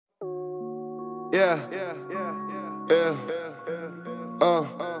Yeah. Yeah. Real. Whoa.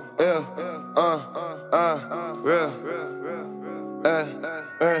 Real. Real.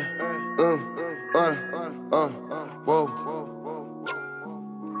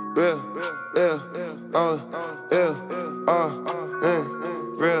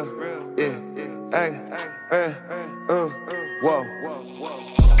 Yeah. Whoa.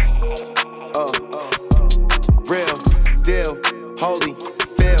 Real deal.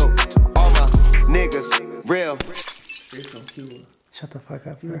 Holyfield. All my niggas real. Shut the fuck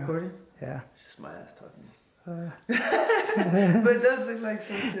up. You recording? Yeah. It's just my ass talking. But it does look like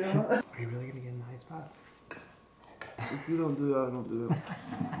so chill. Are you really gonna get in the high spot? If you don't do that, I don't do it.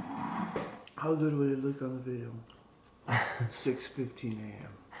 How good would it look on the video? 6:15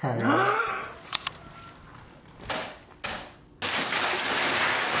 a.m.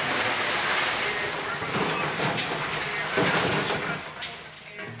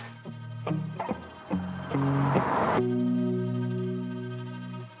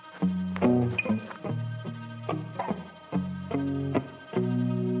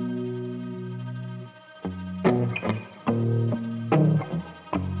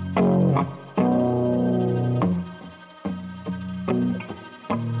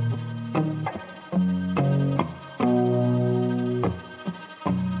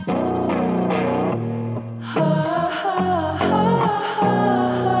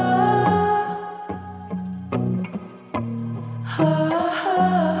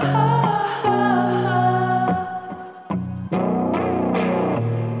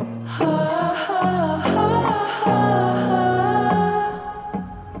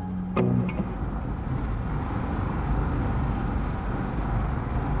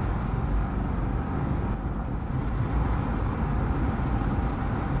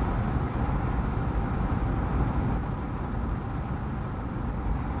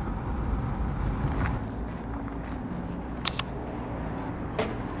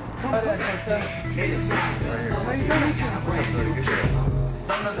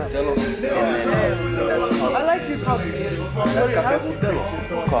 I like your coffee. That's café Futelo.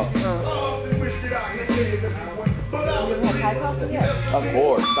 Coffee. Of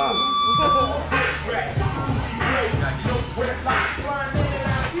course, stop.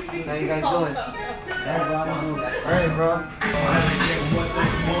 How you guys doing? Alright, bro.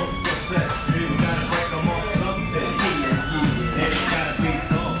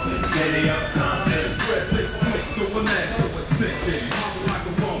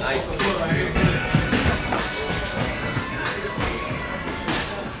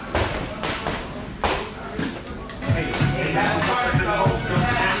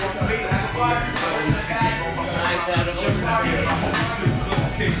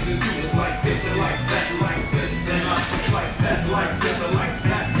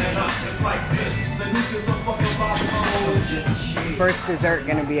 First dessert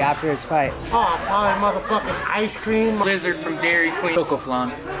gonna be after his fight. Oh, probably motherfucking ice cream. Blizzard from Dairy Queen. Coco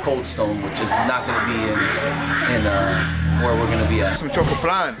Flan, Cold Stone, which is not going to be in where we're going to be at. Some Choco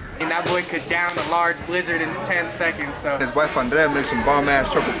Flan. And that boy could down a large Blizzard in 10 seconds, so. His wife Andrea makes some bomb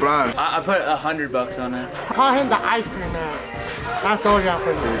ass Choco Flan. I put $100 on it. Call him the ice cream man. That's Dorian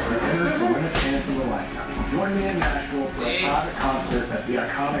for you. Join me in Nashville for a private concert at the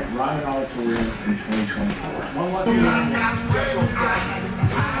iconic Ryman Auditorium in 2024.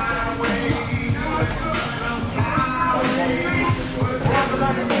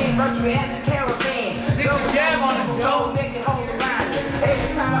 Jam on it, Joe.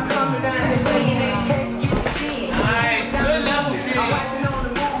 Nice, good level shit.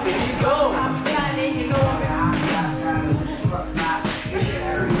 Here you go.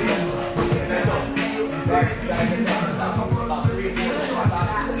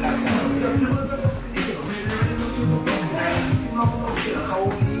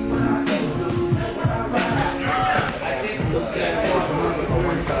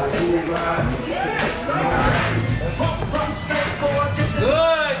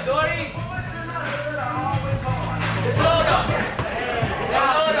 Good, Dory.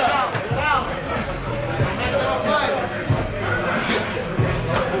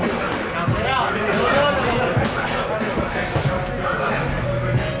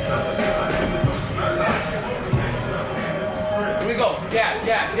 Here we go. Jab,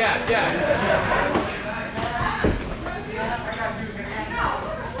 jab, jab, jab.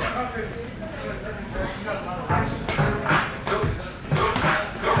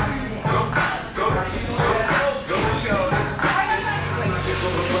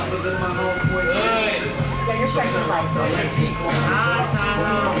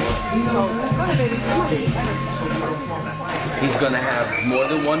 He's gonna have more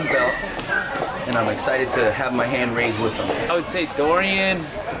than one belt. and I'm excited to have my hand raised with him. I would say Dorian,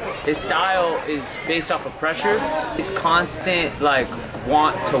 his style is based off of pressure. His constant like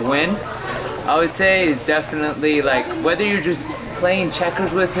want to win, I would say, is definitely like, whether you're just playing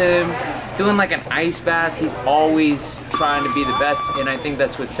checkers with him, doing like an ice bath, he's always trying to be the best, and I think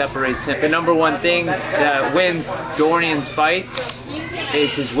that's what separates him. The number one thing that wins Dorian's fights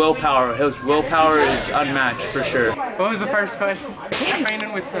is his willpower. His willpower is unmatched for sure. What was the first question? I'm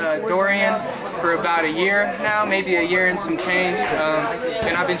training with Dorian for about a year now, maybe a year and some change.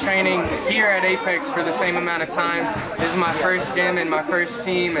 And I've been training here at Apex for the same amount of time. This is my first gym and my first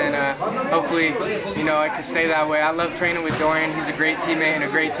team, and hopefully, you know, I can stay that way. I love training with Dorian. He's a great teammate and a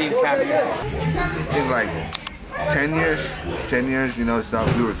great team captain. It's like 10 years, you know,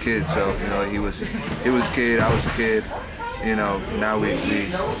 since we were kids, so, you know, he was a kid, I was a kid. You know, now we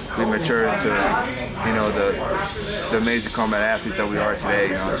mature into, you know, the amazing combat athlete that we are today,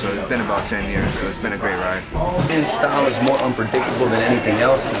 you know, so it's been about 10 years, so it's been a great ride. His style is more unpredictable than anything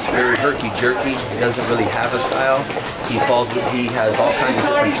else. It's very herky-jerky. He doesn't really have a style. He has all kinds of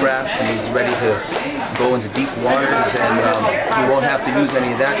different traps, and he's ready to go into deep waters, and he won't have to use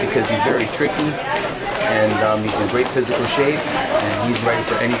any of that because he's very tricky. And he's in great physical shape, and he's ready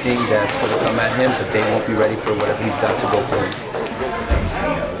for anything that's going to come at him, but they won't be ready for whatever he's got to go for.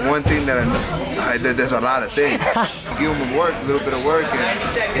 One thing that there's a lot of things. Give him work, a little bit of work,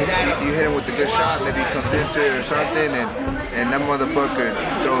 and you hit him with a good shot, maybe he comes into it or something, and that motherfucker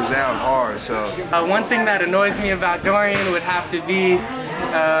throws down hard. So one thing that annoys me about Dorian would have to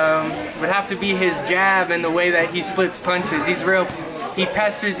be his jab and the way that he slips punches. He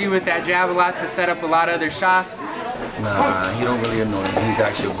pesters you with that jab a lot to set up a lot of other shots. Nah, he don't really annoy me. He's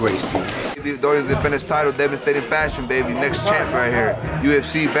actually a great student. Dorian's defending his title, devastating fashion, baby. Next champ right here.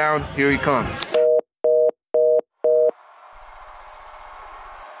 UFC bound, here he comes.